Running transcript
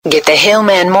Get the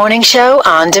Hillman Morning Show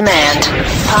on demand.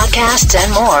 Podcasts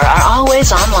and more are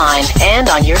always online and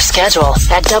on your schedule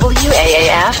at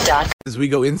WAAF.com. As we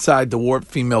go inside the warped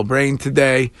female brain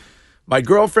today, my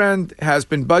girlfriend has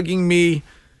been bugging me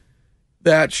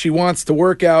that she wants to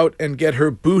work out and get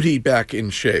her booty back in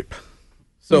shape.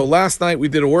 So last night we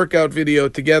did a workout video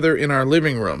together in our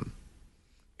living room,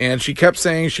 and she kept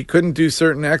saying she couldn't do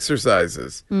certain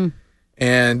exercises.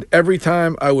 And every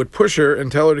time I would push her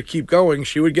and tell her to keep going,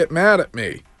 she would get mad at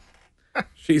me.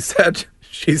 She said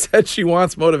she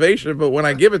wants motivation, but when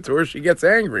I give it to her, she gets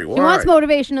angry. Why? She wants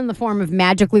motivation in the form of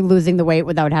magically losing the weight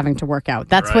without having to work out.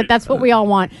 That's what we all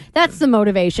want. That's the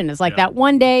motivation. Is like that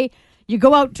one day you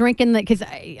go out drinking, because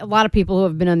a lot of people who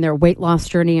have been on their weight loss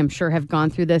journey, I'm sure, have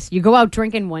gone through this. You go out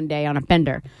drinking one day on a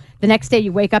bender. The next day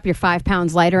you wake up, you're 5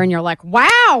 pounds lighter, and you're like, wow,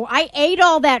 I ate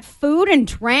all that food and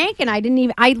drank, and I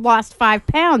lost 5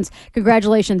 pounds.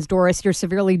 Congratulations, Doris. You're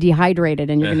severely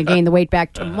dehydrated, and you're going to gain the weight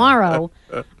back tomorrow.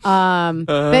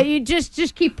 But you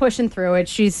just keep pushing through it.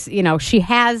 She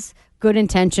has good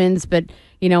intentions, but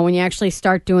when you actually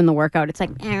start doing the workout, it's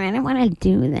like, I don't want to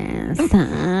do this.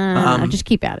 Just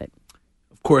keep at it.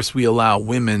 Of course, we allow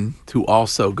women to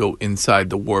also go inside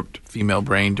the warped female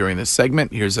brain during this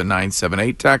segment. Here's a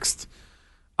 978 text.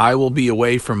 I will be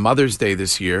away for Mother's Day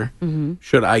this year. Mm-hmm.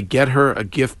 Should I get her a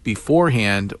gift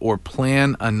beforehand or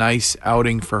plan a nice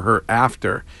outing for her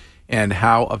after? And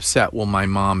how upset will my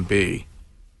mom be?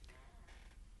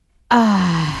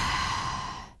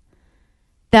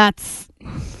 That's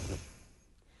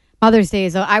Mother's Day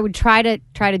is. I would try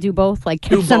to do both. Like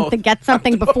get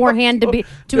something beforehand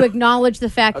to acknowledge the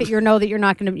fact that you're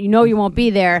not going to. You won't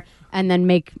be there, and then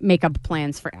make up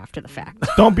plans for after the fact.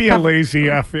 Don't be a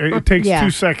lazy F. It takes 2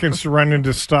 seconds to run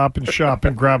into Stop and Shop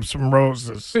and grab some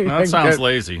roses. That sounds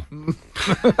lazy.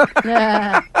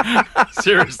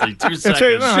 Seriously, 2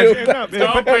 seconds.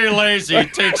 Don't be lazy.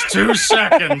 It takes 2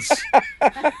 seconds.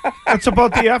 That's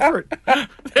about the effort.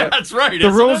 That's right.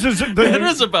 The roses. It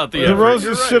is about the effort. The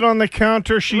roses sit on the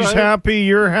counter. She's happy.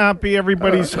 You're happy.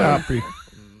 Everybody's happy.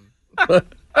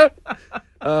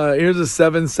 Here's a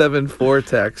 774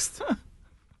 text.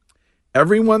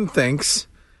 Everyone thinks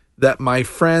that my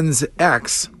friend's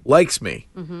ex likes me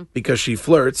because she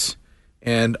flirts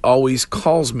and always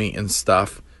calls me and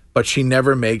stuff, but she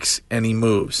never makes any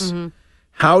moves.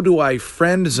 How do I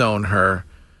friend zone her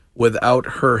without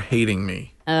her hating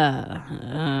me?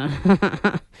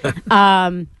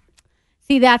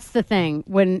 See, that's the thing.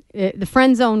 When the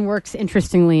friend zone works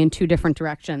interestingly in two different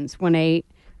directions. When a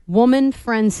woman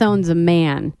friend zones a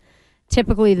man,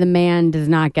 typically the man does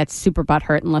not get super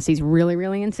butthurt unless he's really,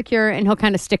 really insecure, and he'll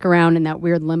kind of stick around in that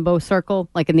weird limbo circle,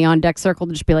 like in the on-deck circle,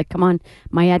 to just be like, come on,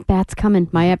 my at-bat's coming,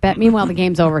 my at-bat. Meanwhile, the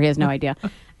game's over. He has no idea.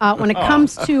 When it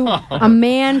comes to a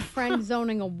man friend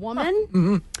zoning a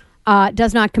woman,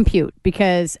 does not compute,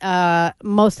 because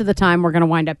most of the time we're going to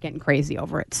wind up getting crazy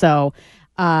over it. So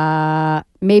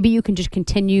maybe you can just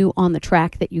continue on the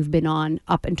track that you've been on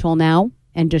up until now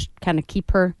and just kind of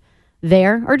keep her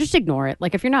there, or just ignore it.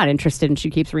 Like if you're not interested and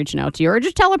she keeps reaching out to you, or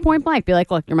just tell her point blank, be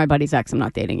like, look, you're my buddy's ex, I'm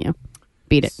not dating you.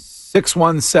 Beat it.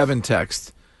 617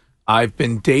 text. I've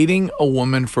been dating a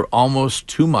woman for almost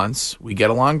 2 months. We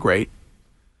get along great.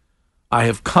 I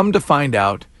have come to find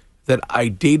out that I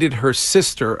dated her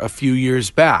sister a few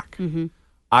years back.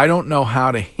 I don't know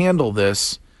how to handle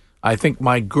this. I think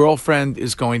my girlfriend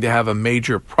is going to have a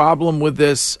major problem with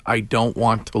this. I don't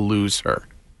want to lose her.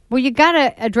 Well, you got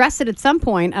to address it at some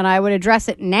point, and I would address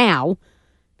it now,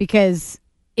 because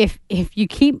if you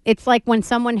keep, it's like when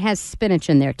someone has spinach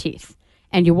in their teeth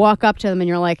and you walk up to them and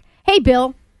you're like, hey,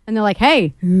 Bill, and they're like,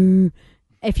 hey,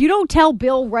 if you don't tell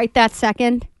Bill right that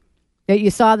second that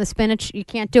you saw the spinach, you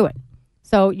can't do it.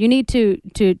 So you need to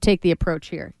take the approach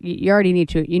here. You already need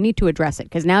to address it,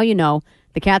 because now you know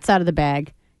the cat's out of the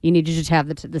bag. You need to just have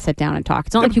the sit down and talk.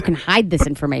 It's not like you can hide this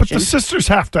information. But the sisters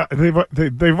have to.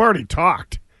 They've already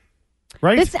talked,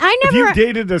 right? Have you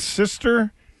dated a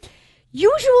sister?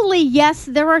 Usually, yes.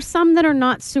 There are some that are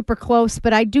not super close,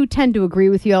 but I do tend to agree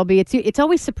with you, LB. It's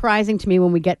always surprising to me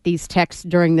when we get these texts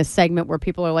during this segment where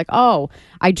people are like, oh,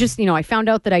 I just, I found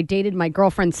out that I dated my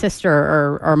girlfriend's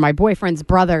sister or my boyfriend's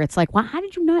brother. It's like, well, how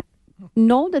did you not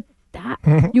know that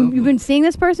you've been seeing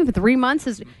this person for 3 months?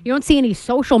 You don't see any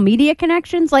social media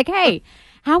connections? Like, hey,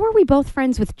 how are we both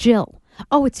friends with Jill?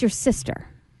 Oh, it's your sister.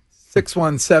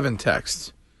 617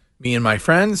 texts. Me and my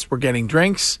friends were getting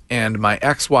drinks, and my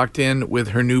ex walked in with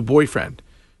her new boyfriend.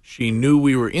 She knew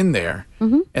we were in there,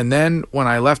 and then when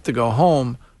I left to go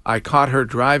home, I caught her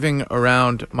driving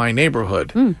around my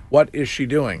neighborhood. What is she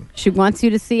doing? She wants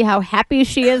you to see how happy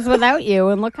she is without you.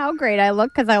 And look how great I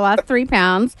look because I lost 3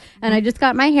 pounds. And I just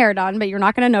got my hair done. But you're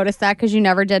not going to notice that because you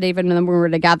never did even when we were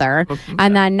together.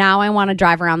 And then now I want to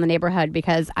drive around the neighborhood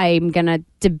because I'm going to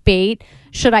debate.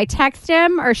 Should I text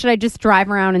him or should I just drive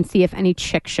around and see if any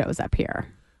chick shows up here?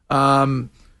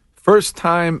 First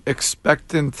time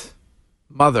expectant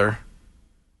mother.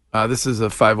 This is a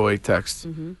 508 text.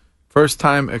 First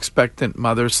time expectant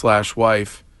mother /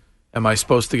 wife. Am I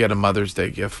supposed to get a Mother's Day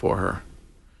gift for her?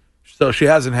 So she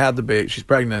hasn't had the baby. She's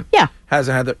pregnant. Yeah.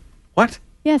 Hasn't had the... What?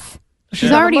 Yes.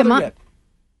 She's already a mother.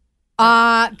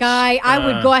 Guy, I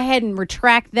would go ahead and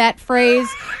retract that phrase.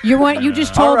 You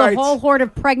just told a whole horde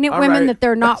of pregnant women that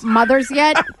they're not mothers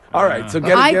yet. All right, so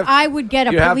get a gift. I would get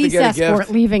a police escort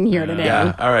leaving here today.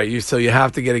 Yeah, all right. So you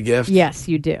have to get a gift? Yes,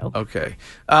 you do. Okay.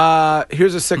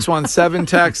 Here's a 617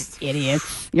 text.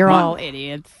 Idiots. You're all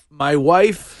idiots. My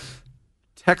wife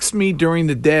texts me during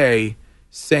the day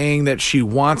saying that she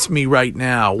wants me right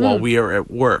now while we are at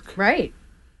work. Right.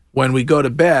 When we go to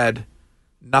bed,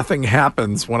 nothing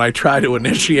happens when I try to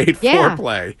initiate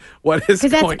foreplay. What is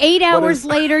because that's 8 hours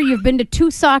later. You've been to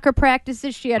 2 soccer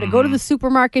practices. She had to go to the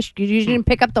supermarket. You didn't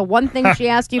pick up the one thing she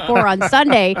asked you for on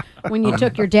Sunday when you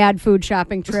took your dad food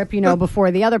shopping trip,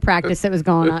 before the other practice that was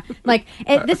going on.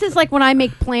 This is like when I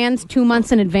make plans 2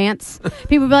 months in advance.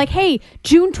 People be like, hey,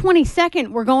 June 22nd,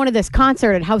 we're going to this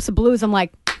concert at House of Blues. I'm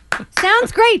like,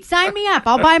 sounds great. Sign me up.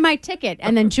 I'll buy my ticket.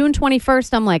 And then June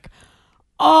 21st, I'm like,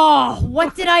 oh,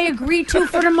 what did I agree to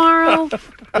for tomorrow?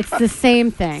 It's the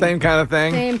same thing. Same kind of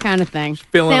thing? Same kind of thing.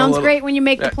 Sounds great when you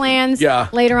make the plans. Yeah.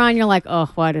 Later on, you're like, oh,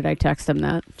 why did I text him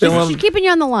that? She's keeping you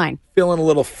on the line. Feeling a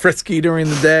little frisky during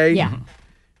the day. Yeah.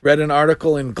 Read an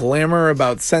article in Glamour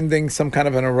about sending some kind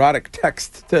of an erotic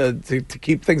text to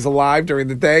keep things alive during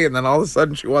the day, and then all of a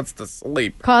sudden she wants to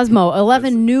sleep. Cosmo,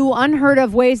 11 new unheard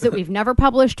of ways that we've never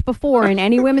published before in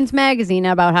any women's magazine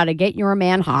about how to get your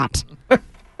man hot.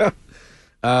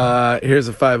 Here's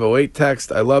a 508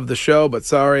 text. I love the show, but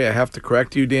sorry, I have to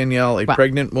correct you, Danielle. A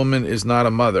pregnant woman is not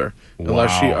a mother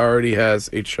unless she already has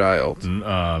a child.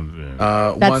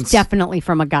 That's definitely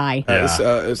from a guy.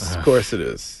 Of course it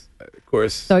is. Of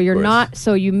course. So you're not.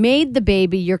 So you made the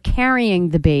baby. You're carrying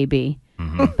the baby.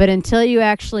 But until you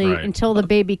until the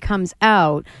baby comes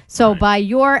out. So by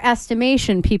your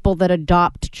estimation, people that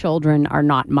adopt children are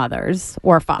not mothers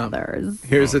or fathers.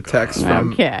 Here's a text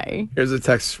from. Okay. Here's a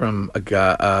text from a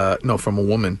guy. From a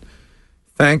woman.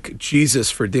 Thank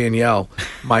Jesus for Danielle.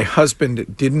 My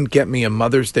husband didn't get me a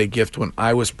Mother's Day gift when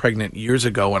I was pregnant years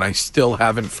ago, and I still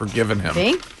haven't forgiven him.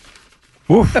 See?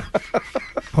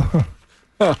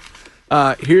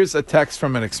 Here's a text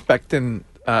from an expectant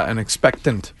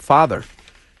father.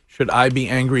 Should I be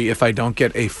angry if I don't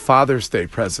get a Father's Day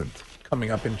present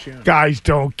coming up in June? Guys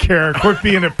don't care. Quit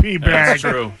being a pea bag. That's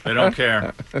true. They don't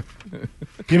care.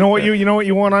 You know what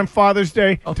you want on Father's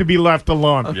Day? To be left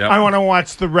alone. Yep. I want to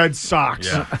watch the Red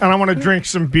Sox, and I want to drink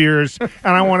some beers, and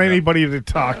I want anybody to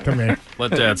talk to me.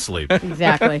 Let Dad sleep.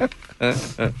 Exactly.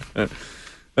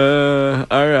 All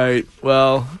right.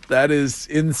 Well, that is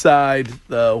inside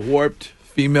the warped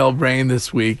female brain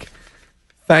this week.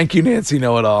 Thank you, Nancy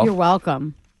Know-It-All. You're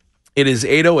welcome. It is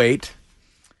 8:08,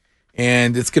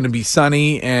 and it's going to be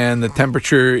sunny, and the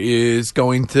temperature is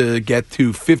going to get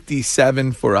to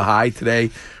 57 for a high today.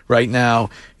 Right now,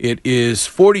 it is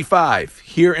 45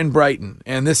 here in Brighton,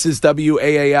 and this is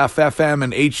WAAF-FM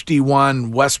and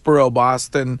HD1 Westboro,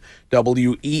 Boston,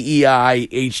 WEEI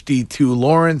HD2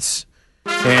 Lawrence,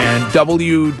 and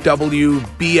WWBX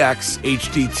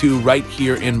HD2 right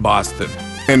here in Boston.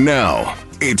 And now,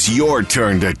 it's your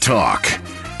turn to talk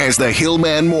as the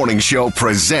Hillman Morning Show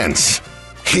presents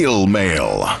Hill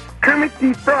Mail. Kermit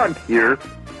the Frog here.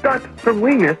 Dot from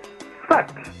Weenus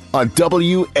sucks. On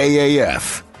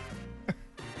WAAF.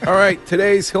 All right,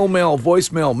 today's Hill Mail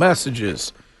voicemail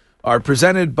messages are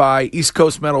presented by East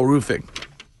Coast Metal Roofing.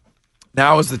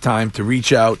 Now is the time to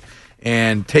reach out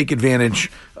and take advantage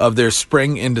of their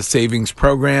Spring into Savings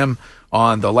program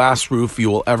on the last roof you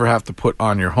will ever have to put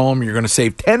on your home. You're going to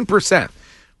save 10%,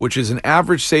 which is an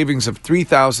average savings of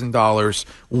 $3,000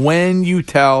 when you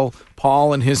tell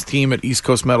Paul and his team at East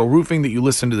Coast Metal Roofing that you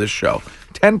listen to this show.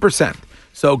 10%.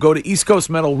 So go to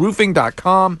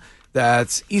eastcoastmetalroofing.com.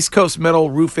 That's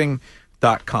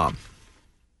eastcoastmetalroofing.com.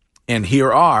 And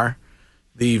here are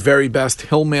the very best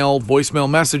Hill Mail voicemail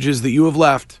messages that you have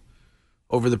left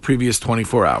over the previous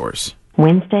 24 hours.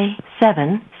 Wednesday,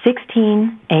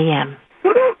 7:16 a.m.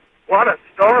 What a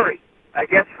story. I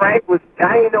guess Frank was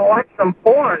dying to watch some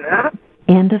porn, huh?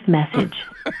 End of message.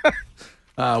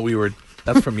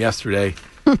 That's from yesterday,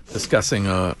 discussing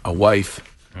a wife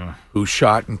who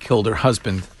shot and killed her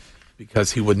husband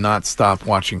because he would not stop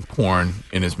watching porn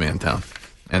in his man town.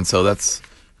 And so that's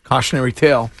a cautionary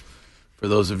tale for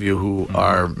those of you who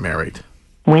are married.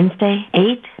 Wednesday,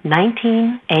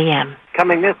 8:19 a.m.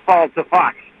 Coming this fall to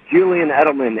Fox, Julian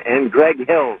Edelman and Greg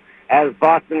Hill as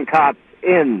Boston cops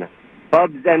in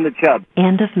Bubs and the Chubs.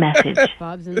 End of message.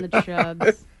 Bubs and the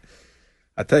Chubs.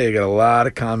 I tell you, I got a lot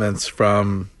of comments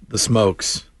from the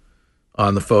Smokes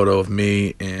on the photo of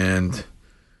me and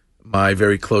my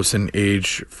very close in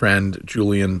age friend,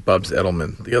 Julian Bubs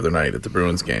Edelman, the other night at the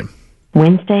Bruins game.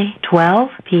 Wednesday, 12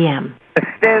 p.m.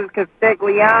 Stiz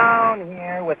Castiglione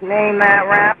here with Name That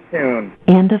Rap Tune.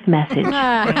 End of message.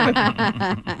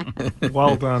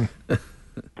 Well done.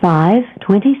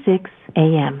 5:26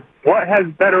 a.m. What has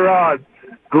better odds,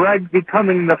 Greg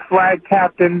becoming the flag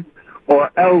captain or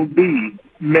LB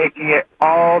making it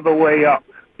all the way up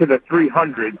to the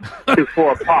 300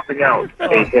 before popping out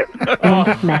a hit? End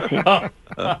of message.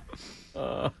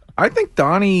 I think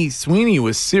Donnie Sweeney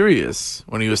was serious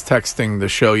when he was texting the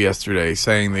show yesterday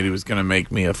saying that he was going to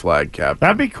make me a flag captain.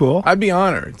 That'd be cool. I'd be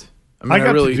honored. I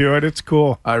got to do it. It's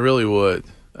cool. I really would.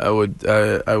 I would.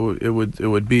 It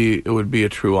would be a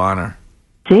true honor.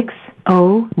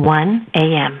 6:01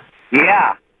 a.m.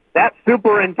 Yeah, that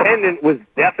superintendent was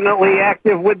definitely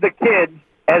active with the kids,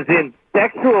 as in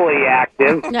sexually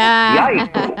active.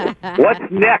 Yikes.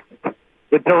 What's next?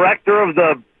 The director of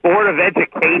the Board of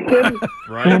Education?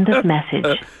 Right. End of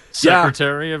message.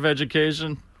 Secretary of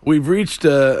Education? We've reached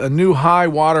a new high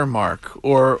water mark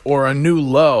or a new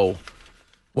low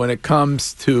when it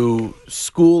comes to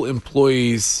school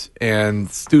employees and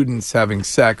students having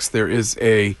sex. There is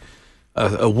a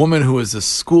woman who was a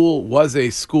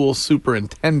school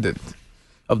superintendent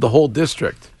of the whole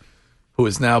district who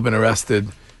has now been arrested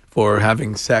for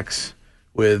having sex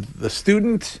with the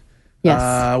student.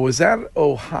 Yes. Was that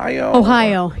Ohio?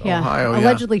 Ohio, yeah. Ohio, yeah.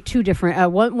 Allegedly two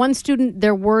different. One student,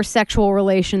 there were sexual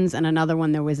relations, and another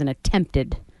one, there was an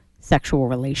attempted sexual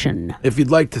relation. If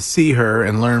you'd like to see her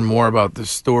and learn more about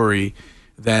this story,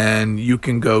 then you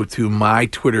can go to my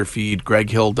Twitter feed,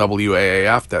 Greg Hill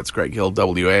WAAF. That's Greg Hill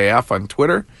WAAF on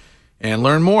Twitter, and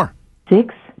learn more.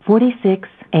 6:46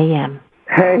 a.m.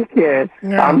 Hey, kid.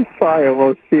 Yeah. I'm sorry I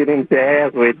was shooting to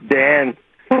ass with Dan.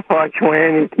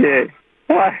 420 kid.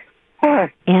 What?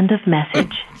 End of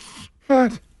message.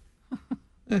 What?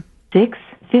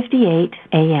 6:58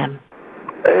 a.m.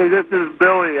 Hey, this is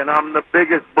Billy, and I'm the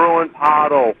biggest Bruins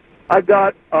huddle. I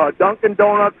got a Dunkin'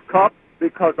 Donuts cup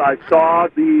because I saw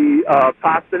the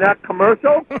Pasternak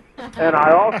commercial, and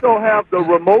I also have the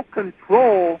remote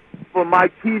control for my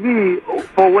TV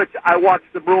for which I watch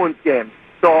the Bruins game.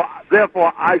 So,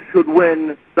 therefore, I should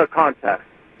win the contest.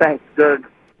 Thanks, Gerg.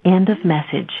 End of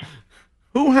message.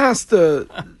 Who has to,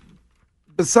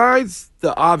 besides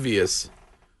the obvious,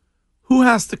 who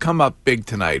has to come up big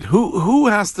tonight? Who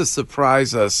has to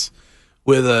surprise us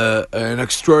with an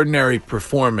extraordinary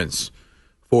performance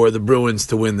for the Bruins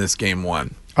to win this game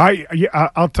one?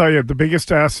 I'll tell you, the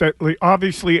biggest asset,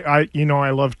 obviously, I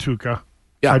love Tuukka.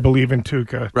 Yeah. I believe in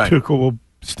Tuukka. Right. Tuukka will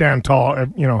stand tall,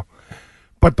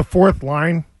 But the fourth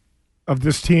line of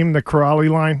this team, the Corrali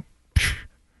line,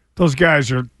 those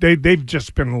guys they've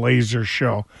just been laser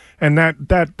show. And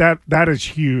that is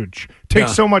huge.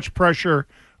 Takes so much pressure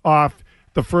off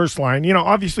the first line.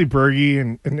 Obviously Bergie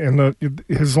and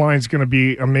his line's going to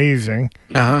be amazing.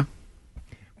 Uh-huh.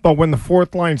 But when the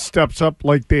fourth line steps up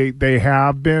like they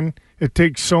have been, it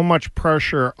takes so much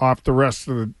pressure off the rest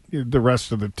of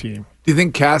the team. Do you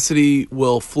think Cassidy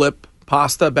will flip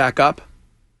Pasta back up?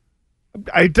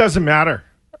 It doesn't matter.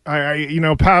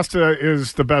 Pasta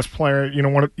is the best player.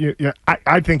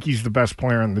 I think he's the best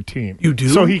player on the team. You do?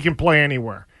 So he can play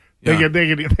anywhere. Yeah.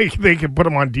 They could put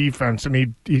him on defense,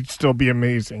 and he'd still be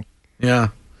amazing. Yeah.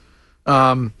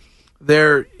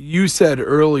 You said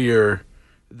earlier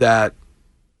that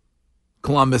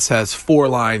Columbus has 4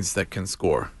 lines that can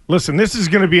score. Listen, this is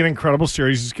going to be an incredible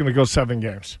series. It's going to go 7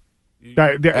 games.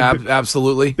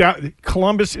 Absolutely.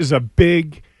 Columbus is a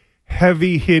big,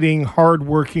 heavy-hitting,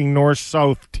 hard-working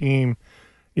North-South team.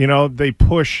 They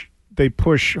push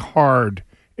hard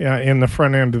in the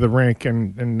front end of the rink,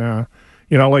 and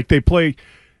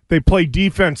they play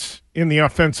defense in the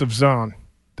offensive zone.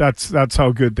 That's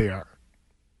how good they are.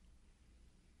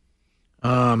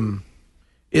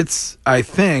 I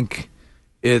think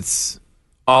it's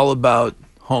all about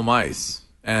home ice,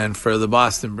 and for the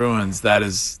Boston Bruins,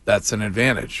 that's an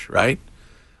advantage, right?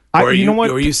 Or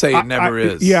you say it never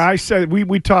is. Yeah, I said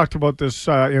we talked about this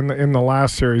in the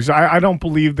last series. I don't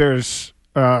believe there's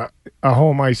a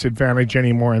home ice advantage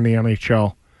anymore in the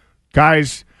NHL.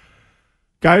 Guys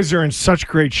are in such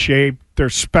great shape. They're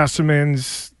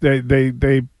specimens.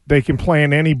 They can play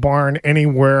in any barn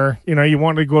anywhere. You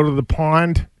want to go to the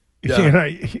pond. Yeah.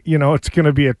 It's going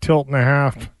to be a tilt and a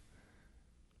half.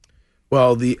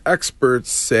 Well, the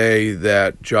experts say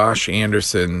that Josh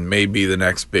Anderson may be the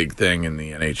next big thing in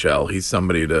the NHL. He's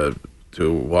somebody to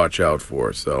watch out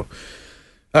for. So,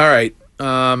 all right.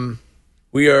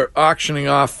 We are auctioning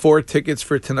off 4 tickets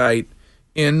for tonight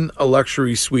in a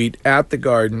luxury suite at the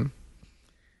Garden.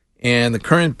 And the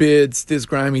current bid, Stiz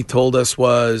Grimy told us,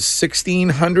 was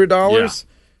 $1,600. Yeah.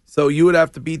 So you would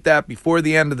have to beat that before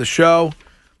the end of the show.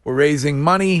 We're raising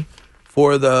money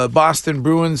for the Boston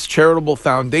Bruins Charitable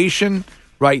Foundation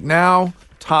right now.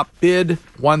 Top bid,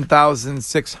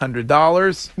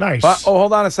 $1,600. Nice.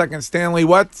 Hold on a second, Stanley.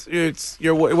 What do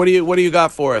you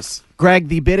got for us? Greg,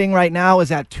 the bidding right now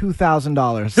is at $2,000.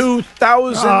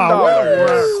 $2,000.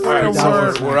 Oh, All right,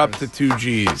 so we're up to 2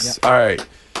 Gs. Yep. All right.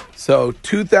 So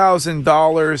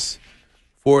 $2,000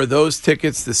 for those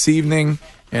tickets this evening,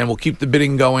 and we'll keep the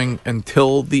bidding going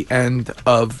until the end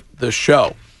of the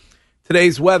show.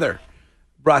 Today's weather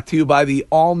brought to you by the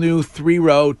all-new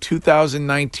 3-row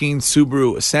 2019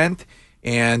 Subaru Ascent,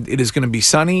 and it is going to be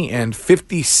sunny and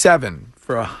 57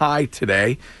 for a high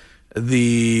today.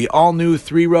 The all-new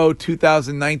 3-row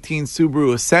 2019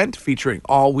 Subaru Ascent featuring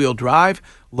all-wheel drive.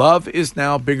 Love is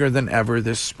now bigger than ever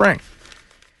this spring.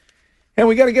 And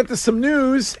we got to get to some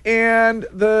news, and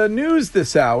the news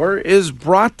this hour is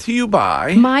brought to you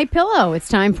by MyPillow. It's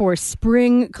time for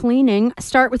spring cleaning.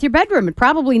 Start with your bedroom. It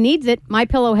probably needs it.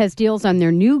 MyPillow has deals on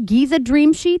their new Giza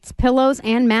Dream Sheets, pillows,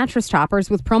 and mattress toppers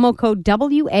with promo code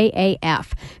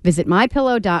WAAF. Visit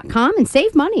MyPillow.com and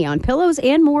save money on pillows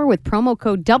and more with promo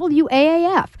code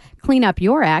WAAF. Clean up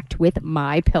your act with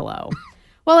MyPillow.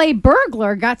 Well, a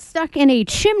burglar got stuck in a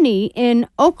chimney in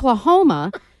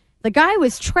Oklahoma. The guy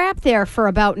was trapped there for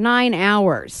about 9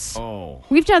 hours. Oh.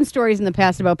 We've done stories in the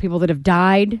past about people that have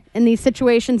died in these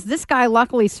situations. This guy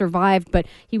luckily survived, but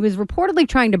he was reportedly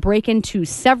trying to break into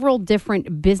several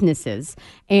different businesses.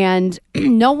 And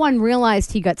no one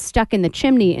realized he got stuck in the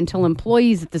chimney until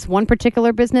employees at this one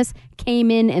particular business came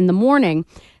in the morning.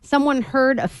 Someone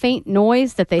heard a faint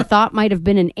noise that they thought might have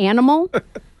been an animal.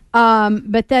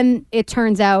 But then it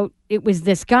turns out it was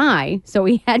this guy, so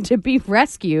he had to be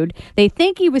rescued. They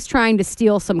think he was trying to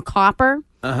steal some copper,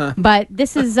 but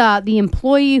this is the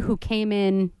employee who came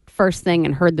in first thing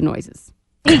and heard the noises.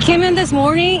 He came in this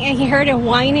morning and he heard a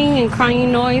whining and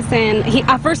crying noise, and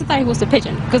at first I thought it was a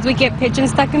pigeon because we get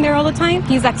pigeons stuck in there all the time.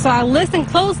 He's like, so I listened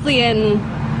closely and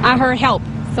I heard help.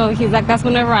 So he's like, that's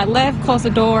whenever I left, closed the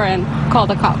door, and called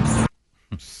the cops.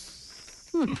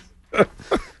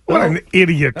 What an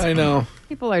idiot. I know.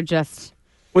 People are just...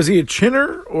 Was he a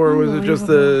chinner, or was it just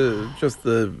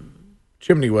the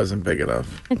chimney wasn't big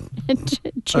enough?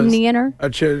 Chimney-inner? We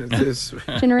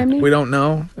don't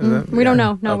know. We don't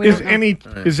know. No, we don't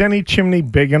know. Is any chimney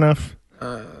big enough?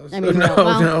 No.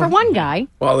 For one guy.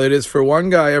 Well, it is for one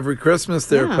guy every Christmas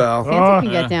there, pal. Fancy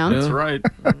can get down. That's right.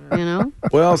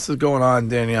 What else is going on,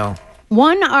 Danielle?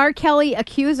 One R. Kelly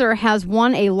accuser has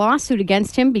won a lawsuit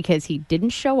against him because he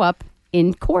didn't show up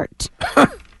in court.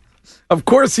 Of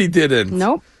course he didn't.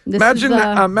 Nope.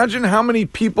 Imagine how many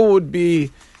people would be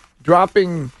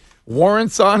dropping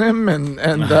warrants on him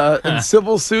and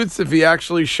civil suits if he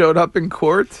actually showed up in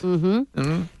court.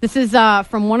 This is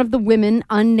from one of the women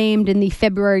unnamed in the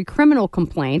February criminal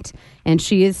complaint, and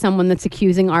she is someone that's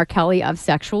accusing R. Kelly of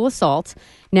sexual assault.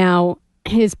 Now,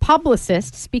 his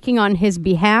publicist, speaking on his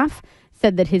behalf,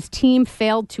 said that his team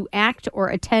failed to act or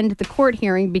attend the court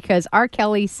hearing because R.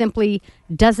 Kelly simply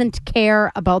doesn't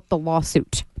care about the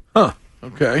lawsuit. Huh.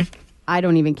 Okay. I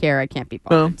don't even care. I can't be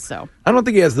bothered. So I don't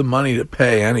think he has the money to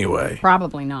pay anyway.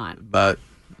 Probably not. But,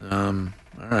 all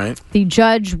right. The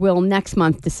judge will next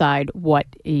month decide what,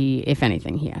 if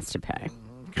anything, he has to pay.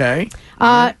 Okay.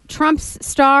 Trump's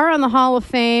star on the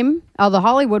the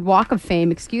Hollywood Walk of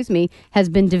Fame, has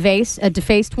been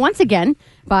defaced once again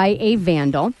by a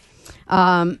vandal.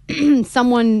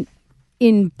 Someone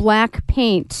in black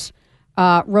paint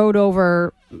wrote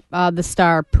over the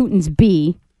star Putin's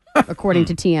B, according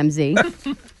to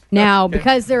TMZ. Now,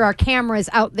 because there are cameras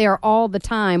out there all the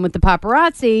time with the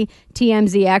paparazzi,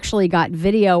 TMZ actually got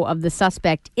video of the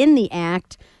suspect in the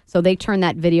act, so they turned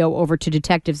that video over to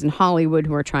detectives in Hollywood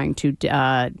who are trying to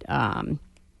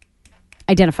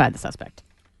identify the suspect.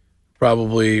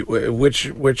 Probably,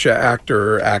 which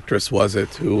actor or actress was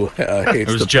it who hates It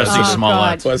was Jesse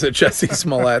Smollett. Was it Jesse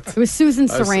Smollett? It was Susan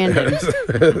Sarandon.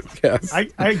 Yes.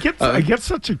 I get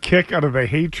such a kick out of the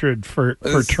hatred for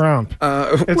Trump.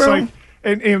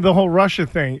 And the whole Russia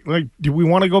thing. Like, do we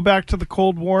want to go back to the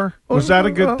Cold War? Was that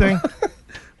a good thing?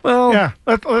 Well, Yeah,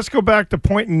 let's go back to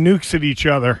pointing nukes at each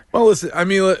other. Well, listen, I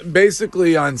mean,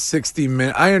 basically on 60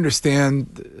 Minutes, I understand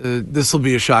this will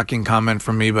be a shocking comment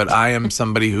from me, but I am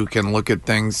somebody who can look at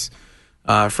things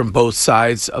from both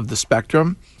sides of the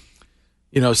spectrum.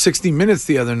 60 Minutes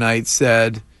the other night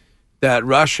said that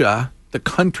Russia, the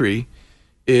country,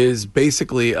 is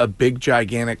basically a big,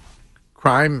 gigantic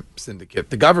crime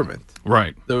syndicate, the government.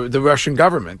 Right. The Russian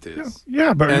government is.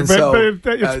 Yeah, but it's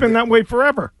been that way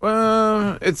forever.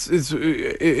 It's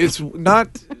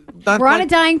not We're on a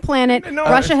dying planet.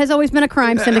 Russia has always been a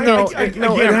crime syndicate. I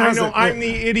know. I'm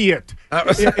the idiot.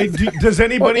 Does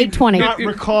anybody 820. not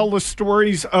recall the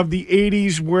stories of the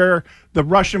 80s where the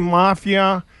Russian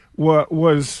mafia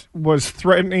was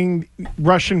threatening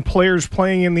Russian players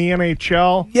playing in the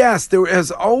NHL? Yes, there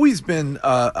has always been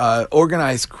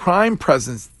organized crime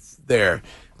presence there,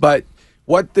 but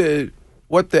what the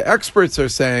experts are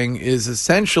saying is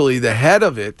essentially the head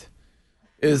of it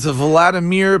is a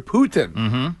Vladimir Putin.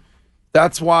 Mm-hmm.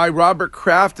 That's why Robert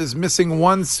Kraft is missing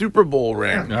one Super Bowl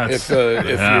ring, if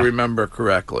you remember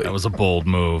correctly. That was a bold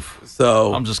move.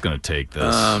 So I'm just going to take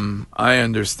this. I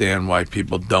understand why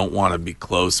people don't want to be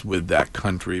close with that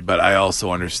country, but I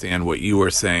also understand what you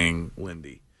were saying,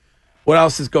 Lindy. What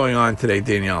else is going on today,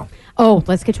 Danielle? Oh,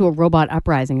 let's get to a robot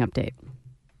uprising update.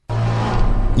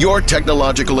 Your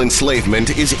technological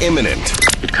enslavement is imminent.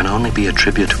 It can only be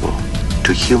attributable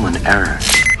to human error.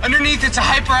 Underneath, it's a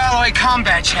hyperalloy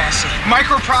combat chassis,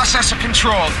 microprocessor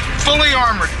controlled, fully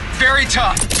armored, very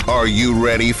tough. Are you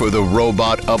ready for the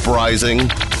robot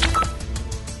uprising?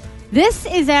 This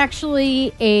is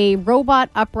actually a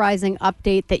robot uprising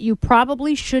update that you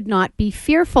probably should not be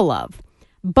fearful of.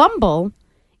 Bumble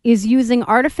is using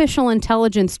artificial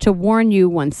intelligence to warn you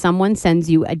when someone sends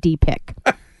you a D-pic.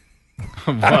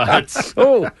 What?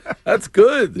 Oh, that's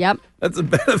good. Yep. That's a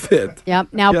benefit. Yep.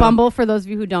 Now, Bumble, for those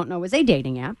of you who don't know, is a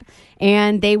dating app,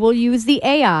 and they will use the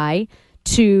AI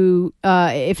to,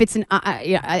 if it's an,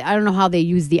 I don't know how they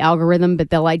use the algorithm,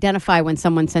 but they'll identify when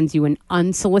someone sends you an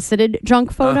unsolicited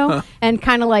junk photo, and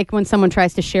kind of like when someone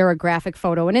tries to share a graphic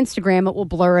photo on Instagram, it will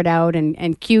blur it out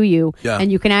and cue you,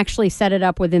 and you can actually set it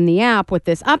up within the app with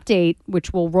this update,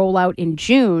 which will roll out in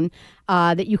June.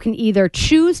 That you can either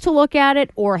choose to look at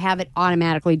it or have it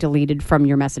automatically deleted from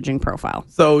your messaging profile.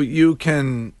 So you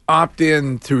can opt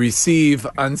in to receive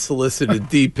unsolicited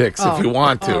D-pics if you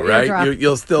want to, right?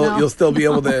 You'll still be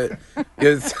able to.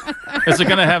 Is it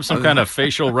going to have some kind of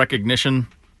facial recognition,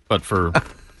 but for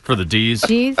the D's?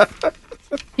 D's?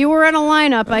 If you were in a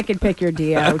lineup, I could pick your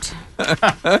D out.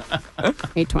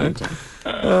 822.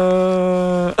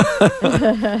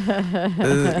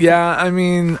 Yeah, I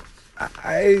mean.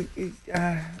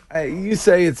 You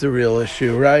say it's a real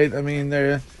issue, right? I mean,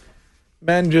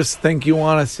 men just think you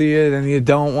want to see it and you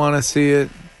don't want to see it.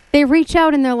 They reach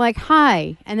out and they're like,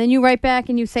 hi. And then you write back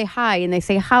and you say hi. And they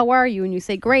say, how are you? And you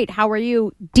say, great. How are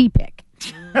you? D-pic.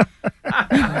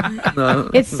 No.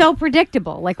 It's so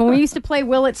predictable. Like when we used to play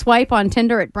Will It Swipe on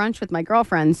Tinder at brunch with my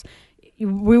girlfriends,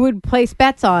 we would place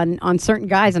bets on certain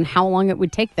guys and how long it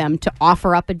would take them to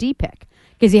offer up a D-pic.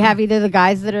 Because you have either the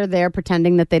guys that are there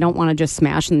pretending that they don't want to just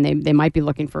smash and they might be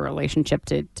looking for a relationship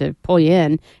to pull you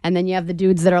in. And then you have the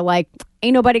dudes that are like,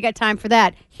 ain't nobody got time for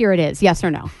that. Here it is. Yes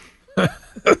or no? I'm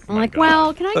like,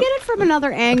 well, can I get it from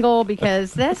another angle?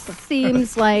 Because this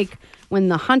seems like when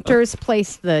the hunters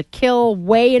place the kill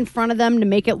way in front of them to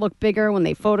make it look bigger when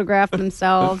they photograph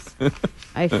themselves.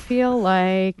 I feel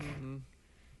like,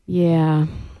 yeah,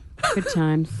 good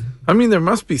times. I mean, there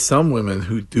must be some women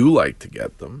who do like to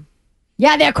get them.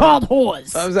 Yeah, they're called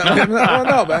whores.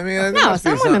 No, but I mean, no,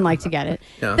 some women like to get it.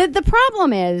 Yeah. The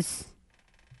problem is,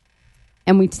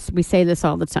 and we say this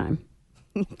all the time,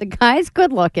 the guy's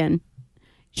good looking.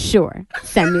 Sure,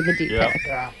 send me the D-pic.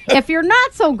 Yeah. If you're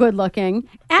not so good looking,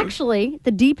 actually,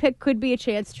 the D-pic could be a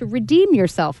chance to redeem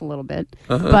yourself a little bit.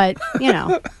 But,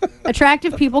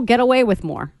 attractive people get away with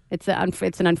more. It's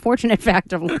an unfortunate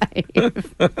fact of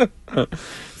life.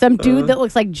 Some dude that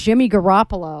looks like Jimmy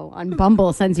Garoppolo on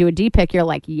Bumble sends you a D-pic, you're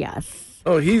like, yes.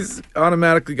 Oh, he's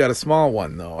automatically got a small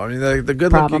one, though. I mean, the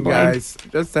good-looking guys,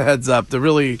 just a heads up,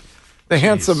 the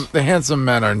handsome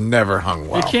men are never hung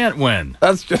well. You can't win.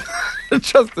 That's just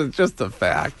just a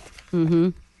fact.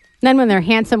 Mm-hmm. Then when they're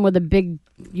handsome with a big,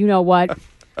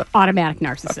 automatic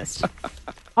narcissist.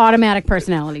 Automatic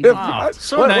personality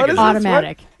defect.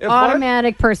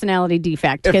 Automatic personality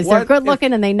defect. Because they're good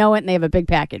looking and they know it and they have a big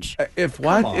package. If you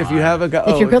have a guy...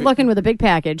 If you're good looking with a big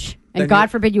package, and God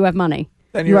forbid you have money,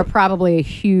 you are probably a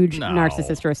huge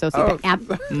narcissist or a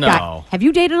sociopath. No. God, have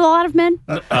you dated a lot of men?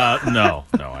 No,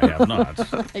 I have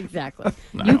not. Exactly.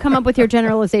 No. You come up with your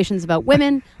generalizations about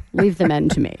women. Leave the men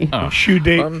to me. Shoe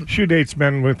dates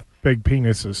men with big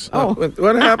penises.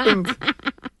 What happened?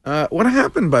 What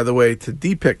happened, by the way, to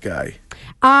D-Pick Guy?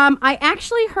 I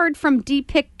actually heard from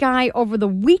D-Pick Guy over the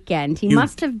weekend. He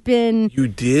must have been... You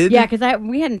did? Yeah, because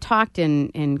we hadn't talked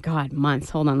in months.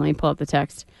 Hold on, let me pull up the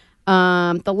text.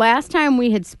 The last time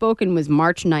we had spoken was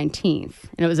March 19th,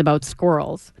 and it was about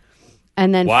squirrels.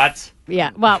 And then... What?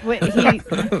 Yeah, well, he...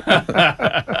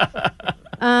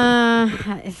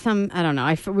 I don't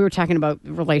know. We were talking about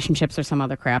relationships or some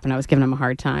other crap, and I was giving him a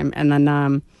hard time. And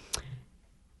then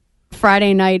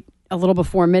Friday night, a little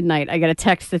before midnight, I got a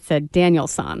text that said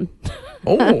Danielson.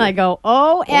 And I go,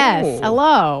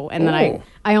 hello. And then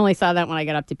I only saw that when I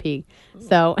got up to pee.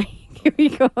 So here he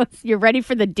goes, "You're ready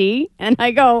for the D?" And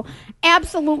I go,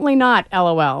 "Absolutely not,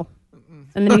 LOL."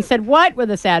 And then he said, "What?"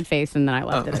 with a sad face, and then I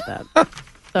left it at that.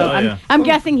 So I'm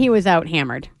guessing he was out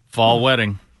hammered. Fall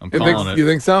wedding. I'm calling it. You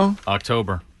think so?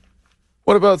 October.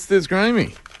 What about Stiz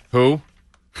Grimy? Who?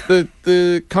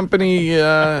 The company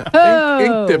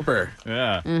ink dipper.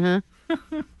 Yeah.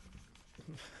 Mm-hmm.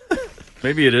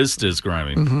 Maybe it is Stiz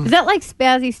Grimy. Mm-hmm. Is that like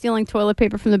Spazzy stealing toilet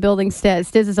paper from the building?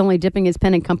 Stiz is only dipping his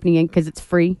pen in company ink because it's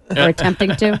free, or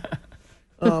attempting to.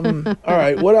 All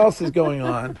right, what else is going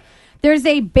on? There's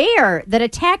a bear that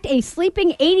attacked a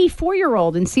sleeping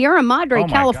 84-year-old in Sierra Madre,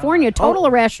 California. Total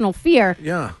irrational fear.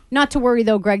 Yeah. Not to worry,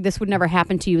 though, Greg, this would never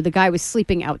happen to you. The guy was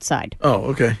sleeping outside. Oh,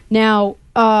 okay. Now,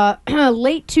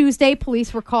 late Tuesday,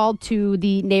 police were called to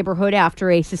the neighborhood after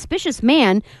a suspicious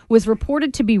man was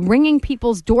reported to be ringing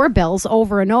people's doorbells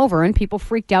over and over, and people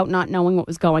freaked out not knowing what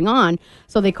was going on.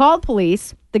 So they called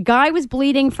police. The guy was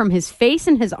bleeding from his face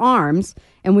and his arms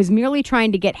and was merely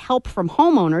trying to get help from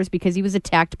homeowners because he was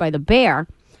attacked by the bear.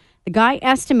 The guy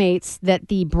estimates that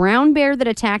the brown bear that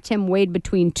attacked him weighed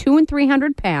between 200 and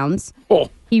 300 pounds. Oh.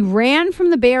 He ran from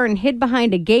the bear and hid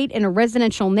behind a gate in a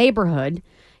residential neighborhood.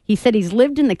 He said he's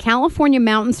lived in the California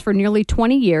mountains for nearly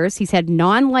 20 years. He's had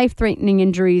non-life-threatening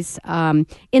injuries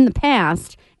in the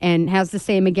past and has the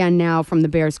same again now from the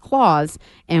bear's claws.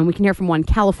 And we can hear from one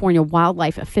California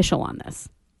wildlife official on this.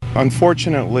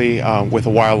 Unfortunately, with a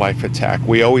wildlife attack,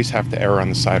 we always have to err on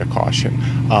the side of caution.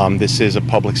 This is a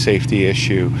public safety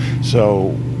issue,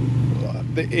 so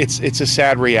it's a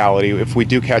sad reality. If we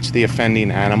do catch the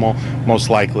offending animal, most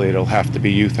likely it'll have to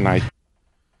be euthanized.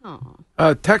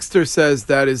 Texter says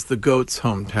that is the goat's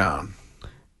hometown.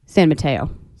 San Mateo.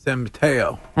 San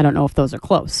Mateo. I don't know if those are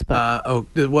close, but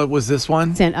what was this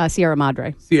one? Sierra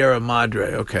Madre. Sierra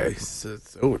Madre. Okay.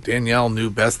 Danielle knew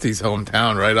Bestie's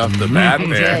hometown right off the bat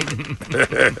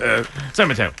there. San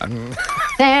Mateo.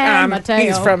 San Mateo.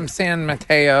 He's from San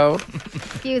Mateo.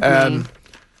 Excuse me.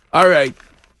 All right.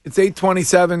 It's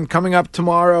 8:27. Coming up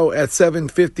tomorrow at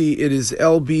 7:50. It is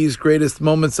LB's greatest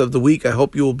moments of the week. I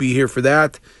hope you will be here for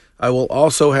that. I will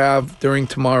also have during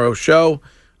tomorrow's show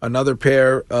another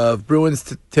pair of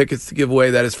Bruins tickets to give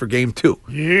away. That is for Game 2.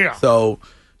 Yeah. So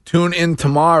tune in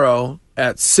tomorrow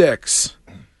at 6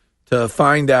 to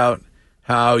find out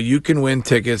how you can win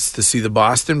tickets to see the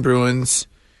Boston Bruins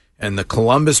and the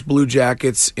Columbus Blue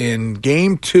Jackets in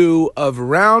Game 2 of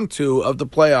Round 2 of the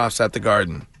playoffs at the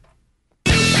Garden.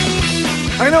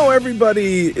 I know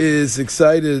everybody is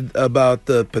excited about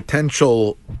the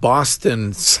potential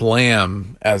Boston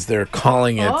Slam, as they're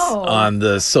calling it on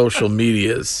the social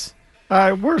medias.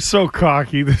 We're so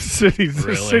cocky. The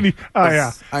city. Oh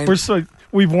yeah,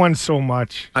 we've won so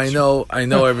much. I know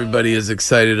everybody is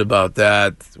excited about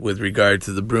that with regard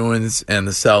to the Bruins and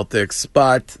the Celtics,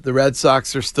 but the Red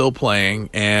Sox are still playing.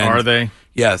 And are they?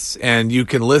 Yes, and you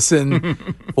can listen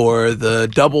for the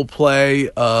double play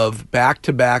of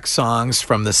back-to-back songs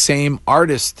from the same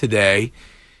artist today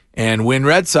and win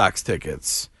Red Sox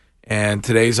tickets. And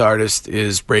today's artist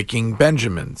is Breaking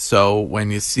Benjamin. So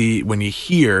when you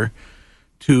hear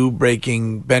two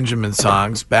Breaking Benjamin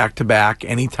songs back-to-back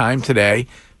anytime today,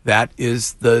 that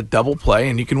is the double play,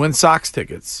 and you can win Sox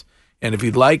tickets. And if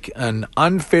you'd like an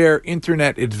unfair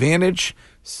internet advantage,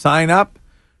 sign up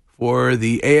for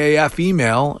the AAF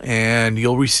email, and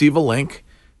you'll receive a link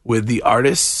with the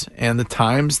artists and the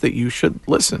times that you should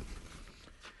listen.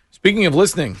 Speaking of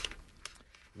listening,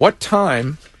 what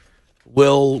time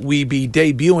will we be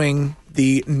debuting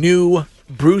the new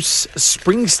Bruce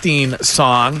Springsteen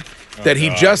song that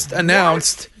he just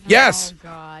announced? What? Yes. Oh,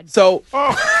 God. So,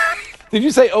 did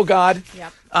you say, oh, God?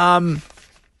 Yep.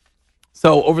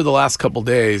 So, over the last couple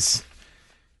days,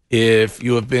 if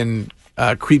you have been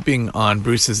creeping on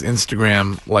Bruce's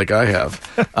Instagram like I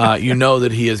have, you know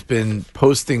that he has been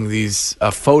posting these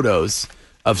photos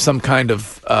of some kind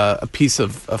of a piece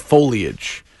of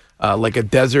foliage, like a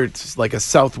desert, like a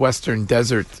southwestern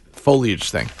desert foliage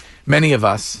thing. Many of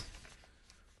us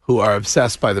who are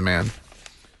obsessed by the man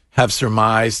have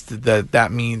surmised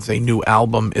that means a new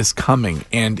album is coming.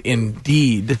 And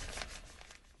indeed,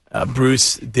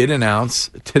 Bruce did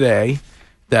announce today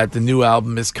that the new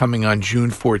album is coming on June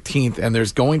 14th, and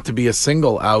there's going to be a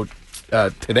single out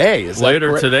today. Is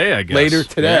later today, I guess. Later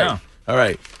today. Yeah. All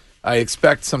right. I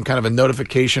expect some kind of a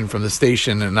notification from the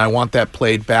station, and I want that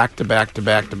played back to back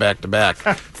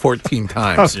 14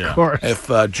 times. Of course. If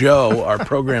Joe, our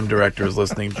program director, is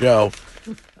listening, Joe,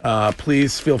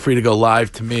 please feel free to go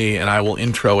live to me, and I will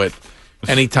intro it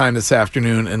anytime this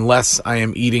afternoon, unless I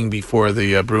am eating before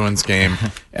the Bruins game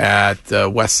at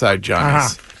West Side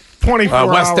Johnny's. 24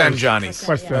 hours. West End Johnny's.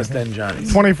 West End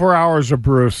Johnny's. 24 hours of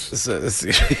Bruce.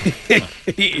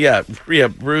 Yeah,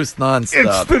 Bruce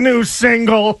nonstop. It's the new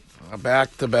single.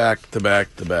 Back to back. It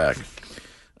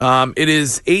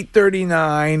is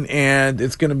 8:39, and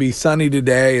it's going to be sunny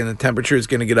today, and the temperature is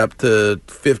going to get up to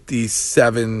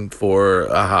 57 for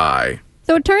a high.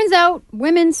 So it turns out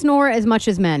women snore as much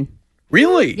as men.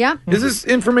 Really? Yeah. Is this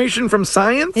information from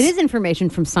science? It is information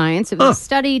from science. It was a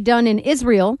study done in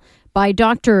Israel by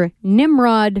Dr.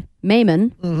 Nimrod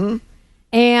Maimon. Mm-hmm.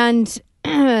 And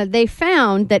they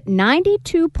found that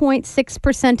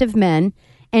 92.6% of men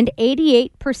and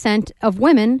 88% of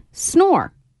women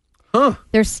snore.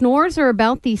 Their snores are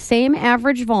about the same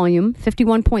average volume,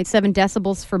 51.7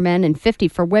 decibels for men and 50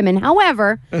 for women.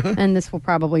 However, and this will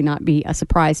probably not be a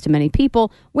surprise to many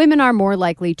people, women are more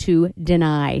likely to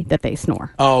deny that they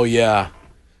snore. Oh, yeah.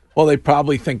 Well, they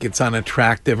probably think it's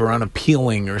unattractive or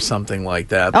unappealing or something like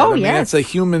that. But, Oh, I mean, yes. it's a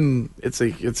human. It's a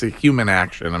human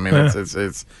action. I mean,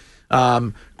 it's.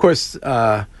 Of course,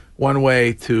 one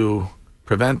way to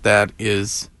prevent that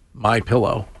is My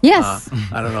Pillow. Yes.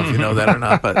 I don't know if you know that or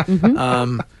not, but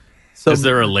so Is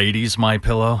there a ladies' My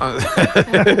Pillow? Of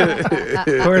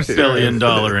course there $1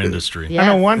 billion industry. Yeah. I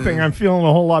know one thing. I'm feeling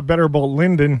a whole lot better about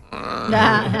Lyndon.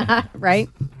 Right?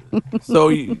 so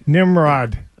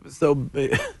Nimrod.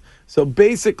 So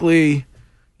basically,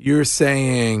 you're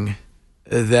saying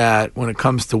that when it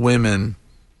comes to women,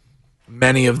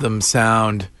 many of them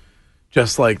sound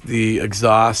just like the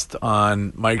exhaust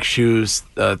on Mike Schu's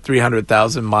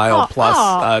 300,000 mile plus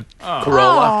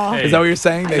Corolla. Hey. Is that what you're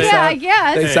saying? They Yeah, I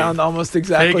guess. They sound almost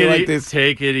exactly like this.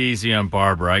 Take it easy on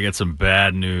Barbara. I got some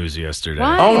bad news yesterday.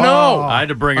 Why? Oh, no. I had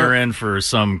to bring her in for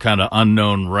some kind of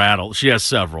unknown rattle. She has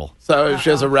several. So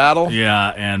she has a rattle? Yeah,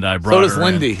 and I brought So her does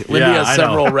Lindy. in. Lindy Yeah, has I know.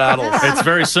 several rattles. It's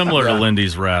very similar to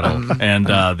Lindy's rattle. And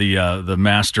the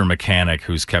master mechanic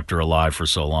who's kept her alive for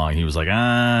so long, he was like,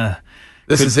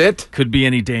 This is it? could be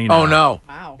any day now. Oh, no.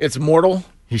 Wow. It's mortal?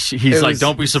 He's It like, was-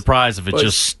 don't be surprised if it was-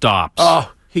 just stops.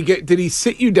 Oh, did he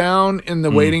sit you down in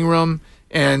the waiting room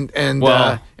and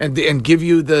give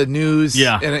you the news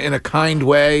in a kind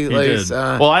way? He did.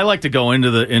 Well, I like to go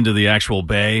into the actual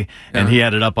bay, and he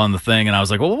had it up on the thing, and I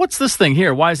was like, "Well, what's this thing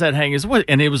here? Why is that hanging?"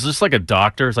 And it was just like a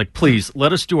doctor. It's like, "Please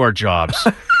let us do our jobs.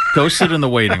 Go sit in the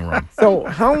waiting room." So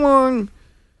how long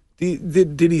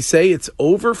did he say it's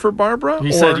over for Barbara?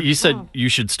 He said you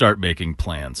should start making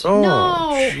plans. Oh,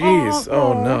 No. jeez.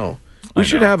 Oh, no. We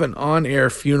should have an on-air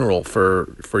funeral for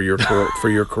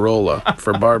your Corolla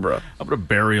for Barbara. I'm gonna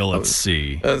burial at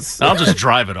sea. That's- I'll just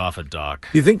drive it off a dock.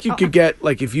 Do you think you could get,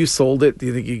 like, if you sold it, do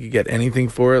you think you could get anything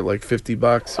for it, like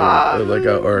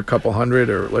 $50 or a couple hundred,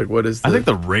 or like what is the... I think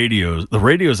the radio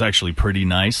is actually pretty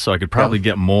nice, so I could probably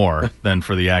get more than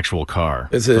for the actual car.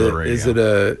 Is for it the radio.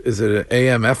 is it an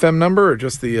AM FM number, or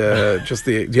just the do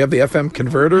you have the FM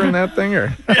converter in that thing,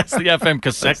 or Yes, the FM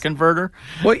cassette converter.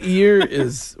 what year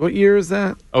is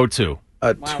that? 02.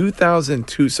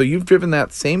 2002. So you've driven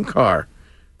that same car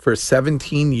for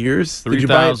 17 years. Did you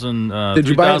buy it?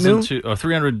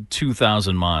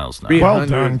 302,000 miles now. 300, Well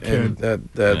done, kid. and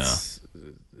that's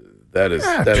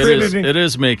It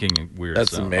is making weird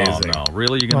That's sound. amazing. Oh, no.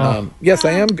 Really? You're gonna... yes,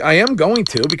 I am going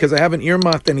to, because I haven't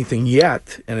earmuffed anything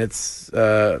yet, and it's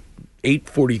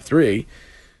 8:43.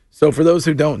 So for those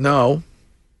who don't know,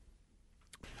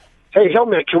 Hey,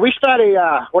 Hillman, can we start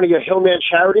one of your Hillman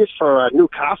charities for a new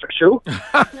car for Sue?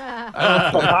 For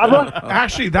Barbara?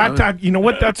 Actually, that you know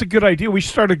what? That's a good idea. We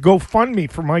started GoFundMe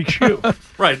for Mike Shoe.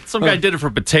 Right. Some guy did it for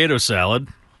potato salad.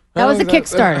 That was a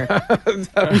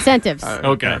Kickstarter. Incentives.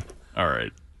 Okay. All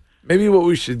right. maybe what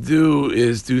we should do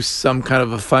is do some kind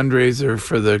of a fundraiser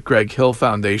for the Greg Hill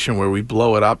Foundation where we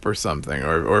blow it up or something,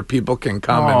 or people can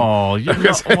come.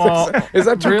 Is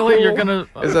that too really? cruel? You're gonna?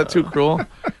 Is that too cruel?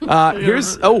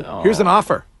 Here's an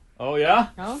offer. Oh yeah.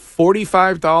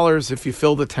 $45 if you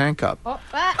fill the tank up. Wait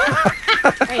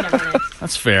a minute.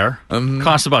 That's fair.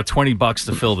 Costs about $20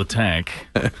 to fill the tank.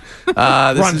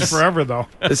 Runs forever though.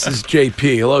 This is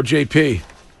JP. Hello, JP.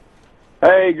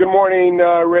 Hey, good morning,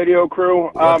 radio crew.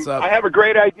 What's up? I have a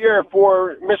great idea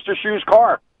for Mr. Shoe's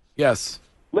car. Yes.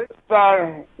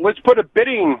 Let's put a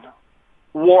bidding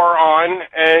war on,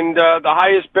 and the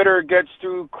highest bidder gets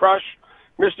to crush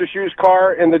Mr. Shoe's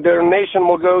car, and the donation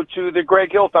will go to the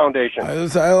Greg Hill Foundation.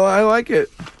 I like it.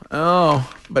 Oh,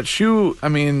 but Shoe, I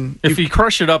mean... If you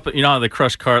crush it up, you know how they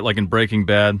crush car, like in Breaking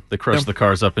Bad, they crush the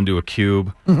cars up into a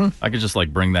cube. I could just,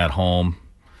 like, bring that home.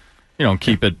 You know,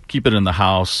 keep it in the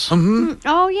house.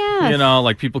 Oh, yeah. You know,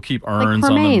 like people keep urns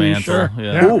on the mantle. Sure.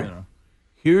 Yeah. Ooh. You know.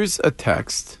 Here's a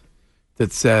text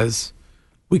that says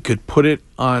we could put it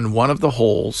on one of the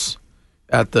holes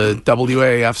at the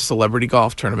WAAF Celebrity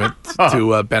Golf Tournament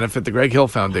to benefit the Greg Hill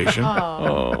Foundation,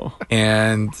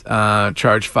 and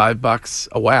charge $5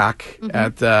 a whack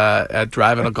at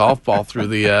driving a golf ball through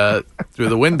the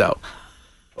window,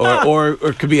 or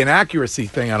it could be an accuracy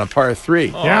thing on a par 3.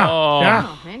 Yeah.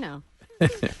 Oh, I know.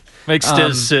 Make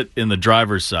Stiz sit in the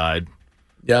driver's side.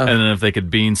 Yeah. And then if they could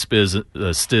bean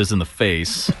Stiz in the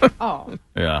face. Oh.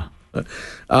 Yeah.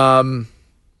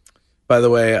 By the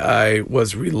way, I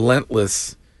was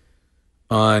relentless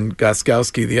on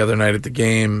Goskowski the other night at the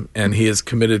game, and he is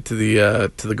committed to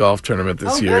the golf tournament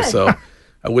this year. Good. So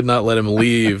I would not let him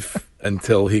leave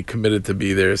until he committed to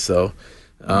be there. So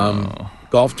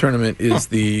golf tournament is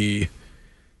the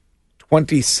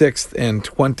 26th and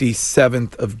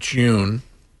 27th of June,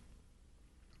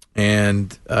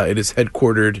 and it is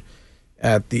headquartered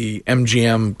at the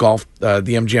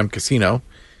MGM Casino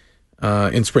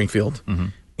in Springfield.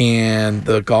 And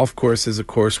the golf course is a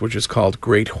course which is called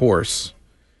Great Horse,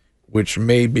 which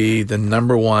may be the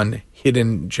 #1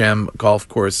 hidden gem golf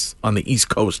course on the East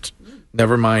Coast.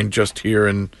 Never mind just here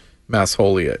in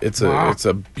Massholia. It's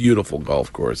a beautiful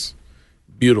golf course.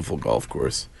 Beautiful golf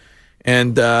course.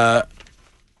 And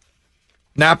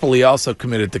Napoli also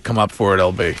committed to come up for it,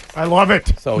 LB. I love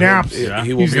it. So Naps.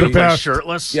 he will He's be the best.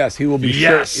 Shirtless? Yes, he will be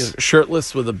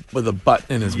shirtless with a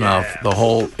button in his mouth. The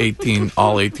whole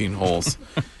all 18 holes.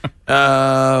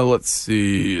 Let's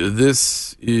see.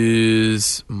 This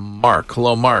is Mark.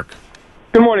 Hello, Mark.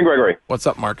 Good morning, Gregory. What's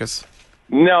up, Marcus?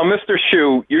 Now, Mr.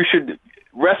 Shoe, you should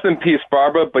rest in peace,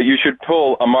 Barbara, but you should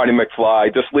pull a Marty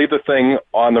McFly. Just leave the thing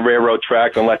on the railroad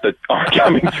track and let the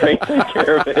oncoming train take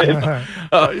care of it.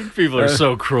 You people are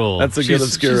so cruel. That's a good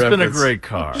obscure She's been a reference. great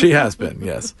car. She has been,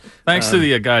 yes. Thanks to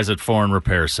the guys at Foreign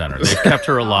Repair Center. They've kept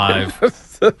her alive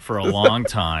for a long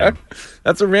time.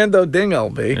 That's a rando ding,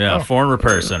 LB. Yeah, Foreign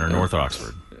Repair Center, North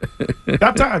Oxford.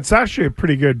 That's actually a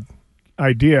pretty good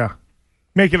idea.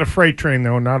 Make it a freight train,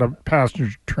 though, not a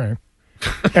passenger train.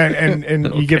 And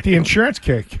you get the insurance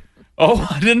kick. Oh,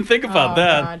 I didn't think about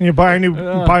that. God. You buy a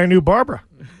new Barbara.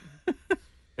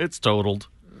 It's totaled.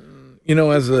 You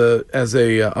know, as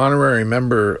a honorary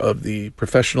member of the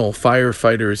Professional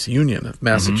Firefighters Union of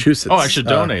Massachusetts. Oh, I should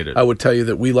donate it. I would tell you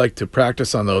that we like to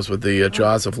practice on those with the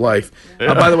Jaws of Life.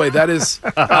 By the way, that is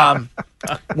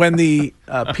when the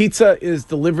pizza is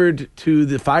delivered to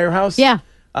the firehouse. Yeah.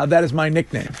 That is my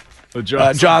nickname. The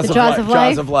Jaws. Jaws The of Jaws Life. of Life?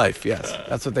 Jaws of Life. Yes,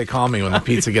 that's what they call me when the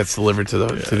pizza gets delivered to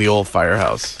the old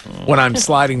firehouse. When I'm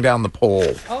sliding down the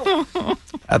pole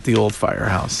at the old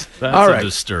firehouse. That's All a right.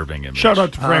 disturbing image. Shout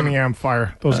out to Framingham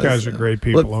Fire. Those guys are great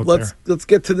people out there. Let's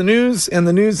get to the news, and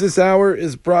the news this hour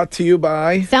is brought to you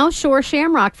by South Shore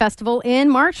Shamrock Festival in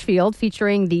Marshfield,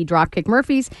 featuring the Dropkick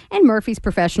Murphys and Murphys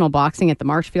Professional Boxing at the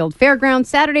Marshfield Fairgrounds,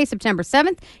 Saturday, September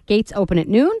 7th. Gates open at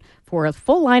noon. For a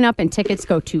full lineup and tickets,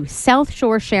 go to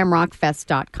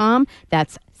southshoreshamrockfest.com.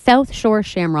 That's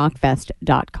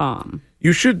southshoreshamrockfest.com.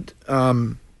 You should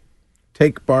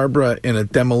take Barbara in a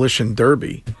demolition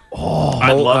derby. Oh,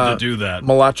 I'd love to do that.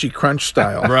 Malachi Crunch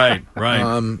style. Right. Why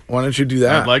don't you do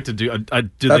that? I'd like to do.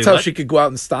 That's how she could go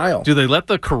out in style. Do they let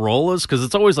the Corollas? Because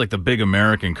it's always like the big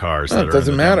American cars. No, it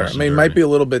doesn't matter. I mean, it might be a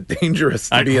little bit dangerous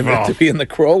to be in the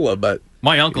Corolla, but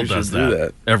my uncle does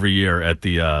that every year at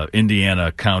the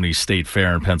Indiana County State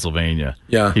Fair in Pennsylvania.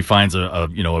 Yeah, he finds a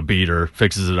beater,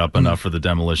 fixes it up enough for the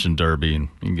demolition derby, and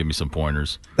you can give me some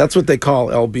pointers. That's what they call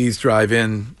LB's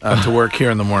drive-in to work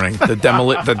here in the morning. The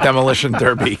demolition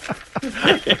derby.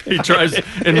 He tries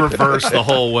in reverse the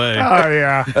whole way. Oh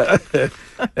yeah.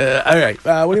 All right.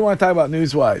 What do you want to talk about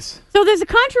news-wise? So there's a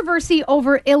controversy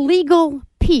over illegal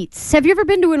Pete's. Have you ever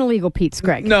been to an illegal Pete's,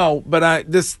 Greg? No,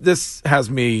 but this has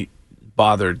me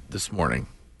bothered this morning.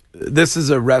 This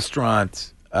is a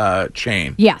restaurant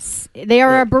chain. Yes. They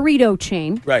are a burrito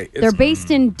chain. Right. They're based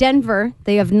in Denver.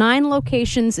 They have 9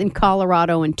 locations in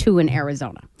Colorado and 2 in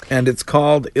Arizona. And it's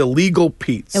called Illegal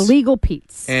Pete's. Illegal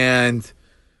Pete's. And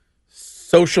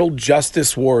social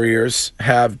justice warriors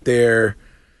have their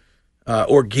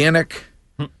organic,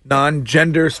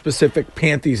 non-gender specific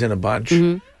panties in a bunch.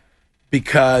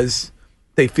 because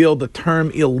they feel the term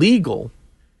illegal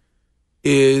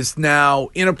is now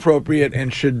inappropriate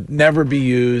and should never be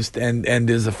used and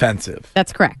is offensive.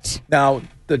 That's correct. Now,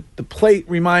 the plate,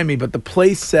 remind me, but the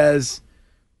place says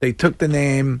they took the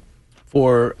name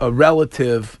for a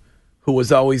relative who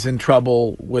was always in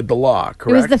trouble with the law,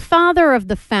 correct? It was the father of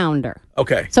the founder.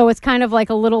 Okay. So it's kind of like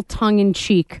a little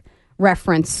tongue-in-cheek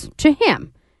reference to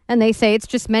him. And they say it's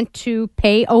just meant to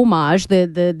pay homage.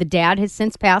 The dad has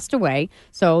since passed away,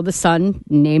 so the son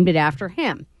named it after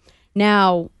him.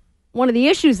 Now, one of the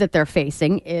issues that they're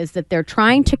facing is that they're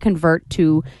trying to convert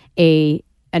to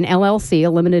an LLC, a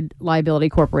limited liability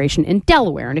corporation in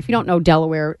Delaware. And if you don't know,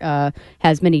 Delaware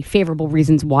has many favorable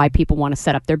reasons why people want to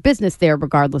set up their business there,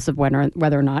 regardless of whether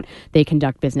or not they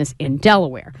conduct business in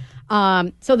Delaware.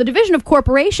 So the Division of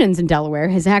Corporations in Delaware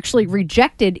has actually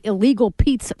rejected Illegal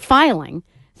Pete's filing,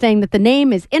 saying that the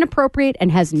name is inappropriate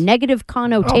and has negative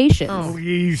connotations. Oh,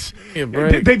 please.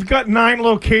 They've got 9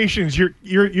 locations.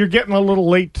 You're getting a little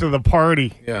late to the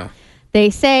party. Yeah. They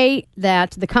say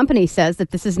that the company says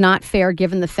that this is not fair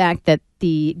given the fact that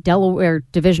the Delaware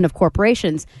Division of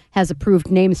Corporations has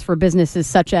approved names for businesses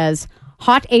such as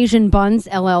Hot Asian Buns,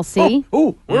 LLC.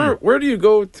 Where do you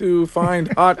go to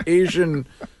find Hot Asian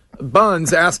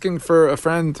Buns? Asking for a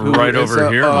friend who Right is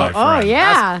over here, my friend. Oh,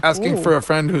 yeah. Asking for a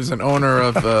friend who's an owner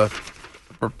of a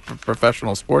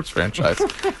professional sports franchise.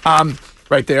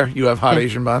 Right there, you have Hot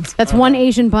Asian Buns. That's one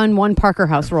Asian bun, one Parker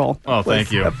House roll. Oh,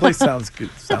 thank you. That place sounds good.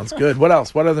 Sounds good. What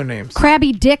else? What other names?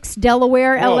 Krabby Dick's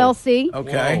Delaware, Whoa. LLC.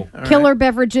 Okay. All Killer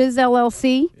Beverages,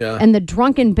 LLC. Yeah. And the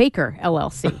Drunken Baker,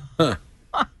 LLC. Yeah.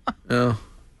 I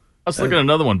was looking at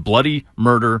another one, Bloody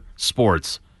Murder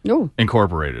Sports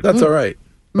Incorporated. That's all right.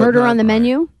 But Murder not- on the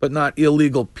menu? But not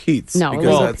illegal Pete's. No, because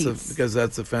illegal that's Pete's. because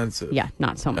that's offensive. Yeah,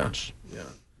 not so much.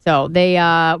 So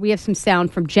we have some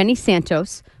sound from Jenny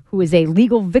Santos, who is a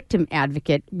legal victim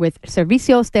advocate with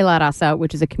Servicios de la Raza,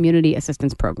 which is a community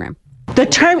assistance program. The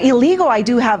term illegal I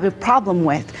do have a problem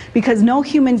with because no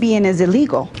human being is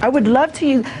illegal. I would love to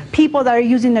use people that are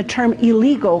using the term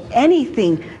illegal,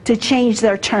 anything to change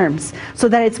their terms so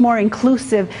that it's more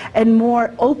inclusive and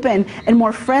more open and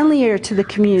more friendlier to the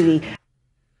community.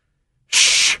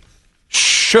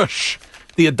 Shush.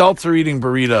 The adults are eating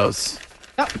burritos.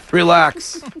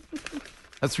 Relax.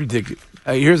 That's ridiculous.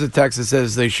 Here's a text that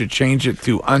says they should change it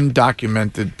to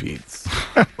undocumented Pete's.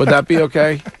 Would that be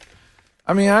okay?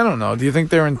 I mean, I don't know. Do you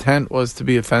think their intent was to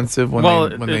be offensive when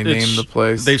they named the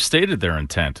place? They've stated their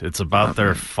intent. It's about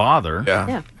their father,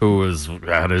 who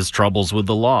had his troubles with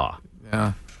the law.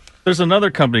 Yeah. There's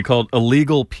another company called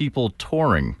Illegal People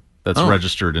Touring that's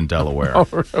registered in Delaware.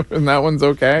 And that one's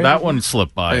okay? That one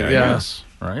slipped by, I guess.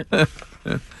 Right?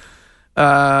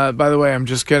 By the way, I'm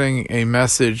just getting a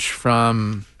message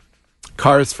from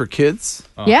Cars for Kids.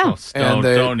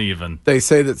 Don't even. They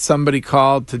say that somebody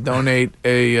called to donate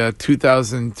a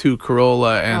 2002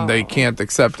 Corolla, and they can't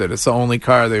accept it. It's the only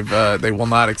car they will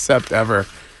not accept ever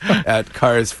at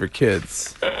Cars for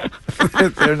Kids.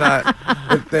 They're not.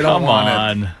 They don't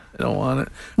want it. They don't want it.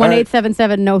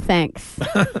 1-877 no thanks.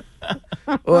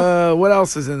 What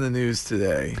else is in the news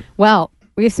today? Well,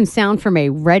 we have some sound from a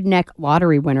redneck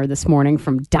lottery winner this morning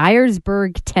from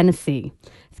Dyersburg, Tennessee.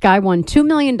 This guy won $2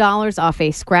 million off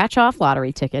a scratch-off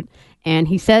lottery ticket, and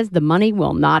he says the money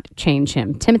will not change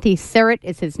him. Timothy Serrett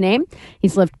is his name.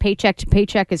 He's lived paycheck to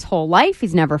paycheck his whole life.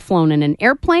 He's never flown in an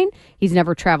airplane. He's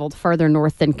never traveled further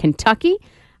north than Kentucky.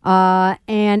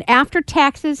 And after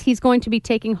taxes, he's going to be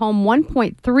taking home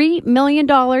 $1.3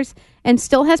 million and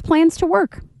still has plans to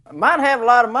work. I might have a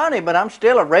lot of money, but I'm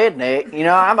still a redneck. You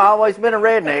know, I've always been a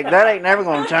redneck. That ain't never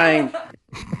going to change.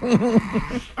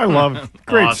 I love it.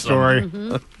 Great Awesome. story.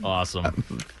 Mm-hmm. Awesome.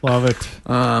 Love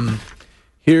it.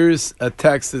 Here's a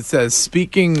text that says,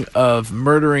 speaking of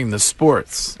murdering the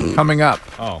sports, coming up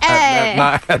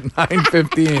at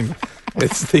 9:15.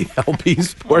 It's the LP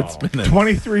Sports Minute.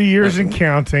 23 years and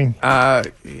counting.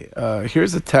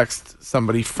 Here's a text,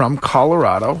 somebody from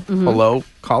Colorado. Mm-hmm. Hello,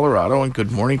 Colorado, and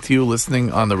good morning to you listening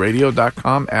on the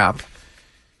radio.com app.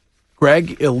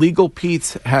 Greg, Illegal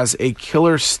Pete's has a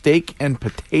killer steak and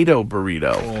potato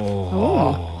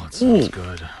burrito. That sounds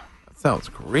good. That sounds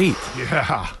great.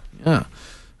 Yeah. Yeah.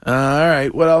 All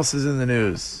right. What else is in the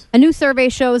news? A new survey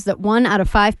shows that 1 out of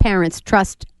 5 parents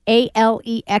trust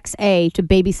ALEXA to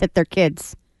babysit their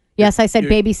kids. Yes, I said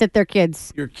babysit their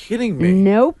kids. You're kidding me.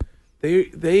 Nope.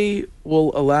 They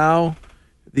will allow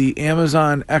the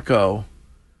Amazon Echo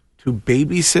to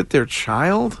babysit their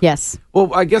child? Yes.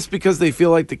 Well, I guess because they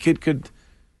feel like the kid can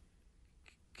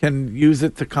use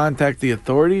it to contact the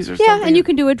authorities or something. Yeah, and you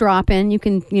can do a drop-in. You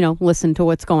can, listen to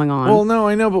what's going on. Well, no,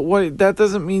 I know, but that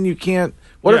doesn't mean you can't.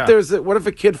 What Yeah. what if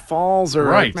a kid falls or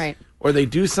Right. or they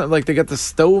do something like they got the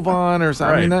stove on or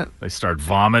something? I mean, Right. They start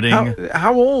vomiting.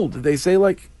 how old? Did they say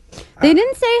like? They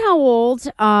didn't say how old.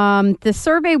 The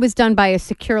survey was done by a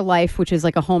Secure Life, which is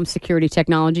like a home security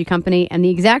technology company, and the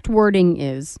exact wording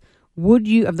is: would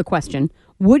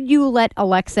you let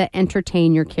Alexa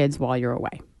entertain your kids while you're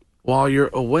away? While you're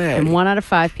away. And 1 out of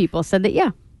 5 people said that,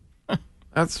 yeah.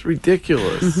 That's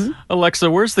ridiculous.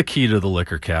 Alexa, where's the key to the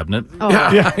liquor cabinet? Oh.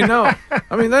 Yeah, I know.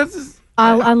 I mean, that's.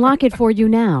 I'll unlock it for you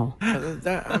now.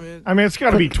 I mean, it's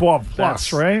got to be 12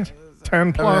 plus, right?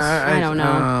 10 plus. I don't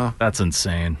know. That's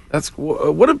insane.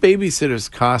 What do babysitters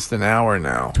cost an hour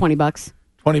now? $20.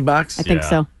 $20? I think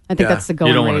so. I think that's the going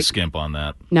You don't want rate. to skimp on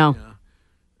that. No.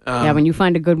 Yeah, when you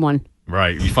find a good one.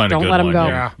 Right. You find Don't a good let 'em one. go.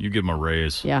 Yeah. You give them a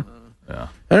raise. Yeah. Yeah.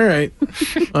 All right.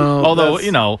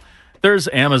 Although, there's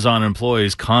Amazon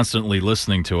employees constantly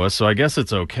listening to us, so I guess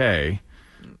it's okay.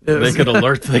 They could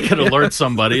alert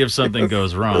somebody if something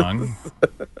goes wrong.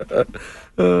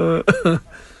 All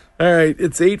right,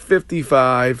 it's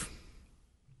 8:55.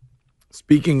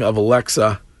 Speaking of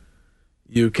Alexa,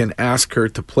 you can ask her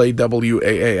to play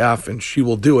WAAF and she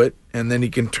will do it, and then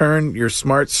you can turn your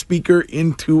smart speaker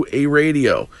into a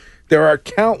radio. There are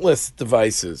countless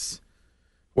devices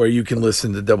where you can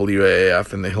listen to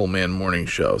WAAF and the Hillman Morning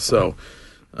Show. So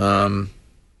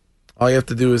all you have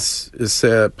to do is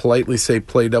politely say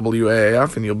play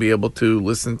WAAF and you'll be able to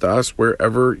listen to us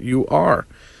wherever you are.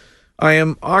 I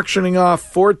am auctioning off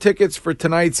 4 tickets for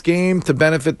tonight's game to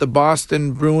benefit the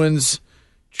Boston Bruins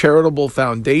Charitable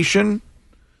Foundation.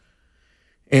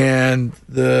 And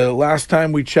the last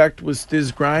time we checked was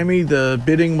Stiz Grimy. The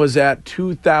bidding was at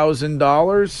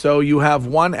 $2,000. So you have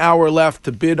 1 hour left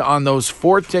to bid on those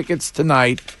 4 tickets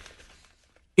tonight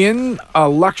in a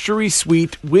luxury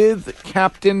suite with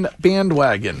Captain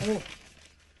Bandwagon.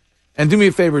 And do me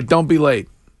a favor, don't be late.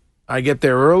 I get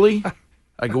there early.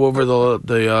 I go over the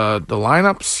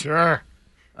lineups. Sure.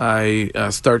 I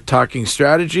start talking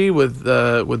strategy with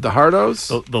the Hardos.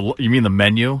 You mean the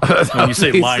menu? When you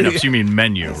say lineups, you mean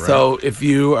menu, right? So if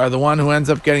you are the one who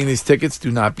ends up getting these tickets, do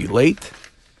not be late.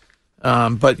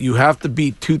 But you have to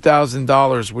beat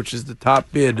 $2,000, which is the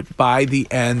top bid, by the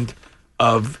end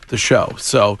of the show.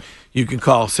 So you can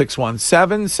call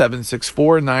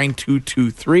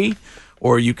 617-764-9223,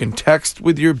 or you can text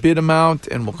with your bid amount,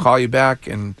 and we'll call you back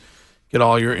and get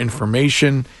all your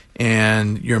information.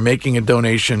 And you're making a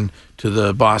donation to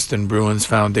the Boston Bruins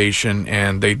Foundation,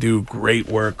 and they do great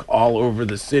work all over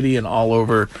the city and all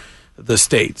over the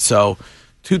state. So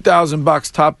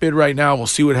 $2,000 top bid right now. We'll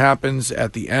see what happens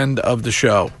at the end of the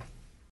show.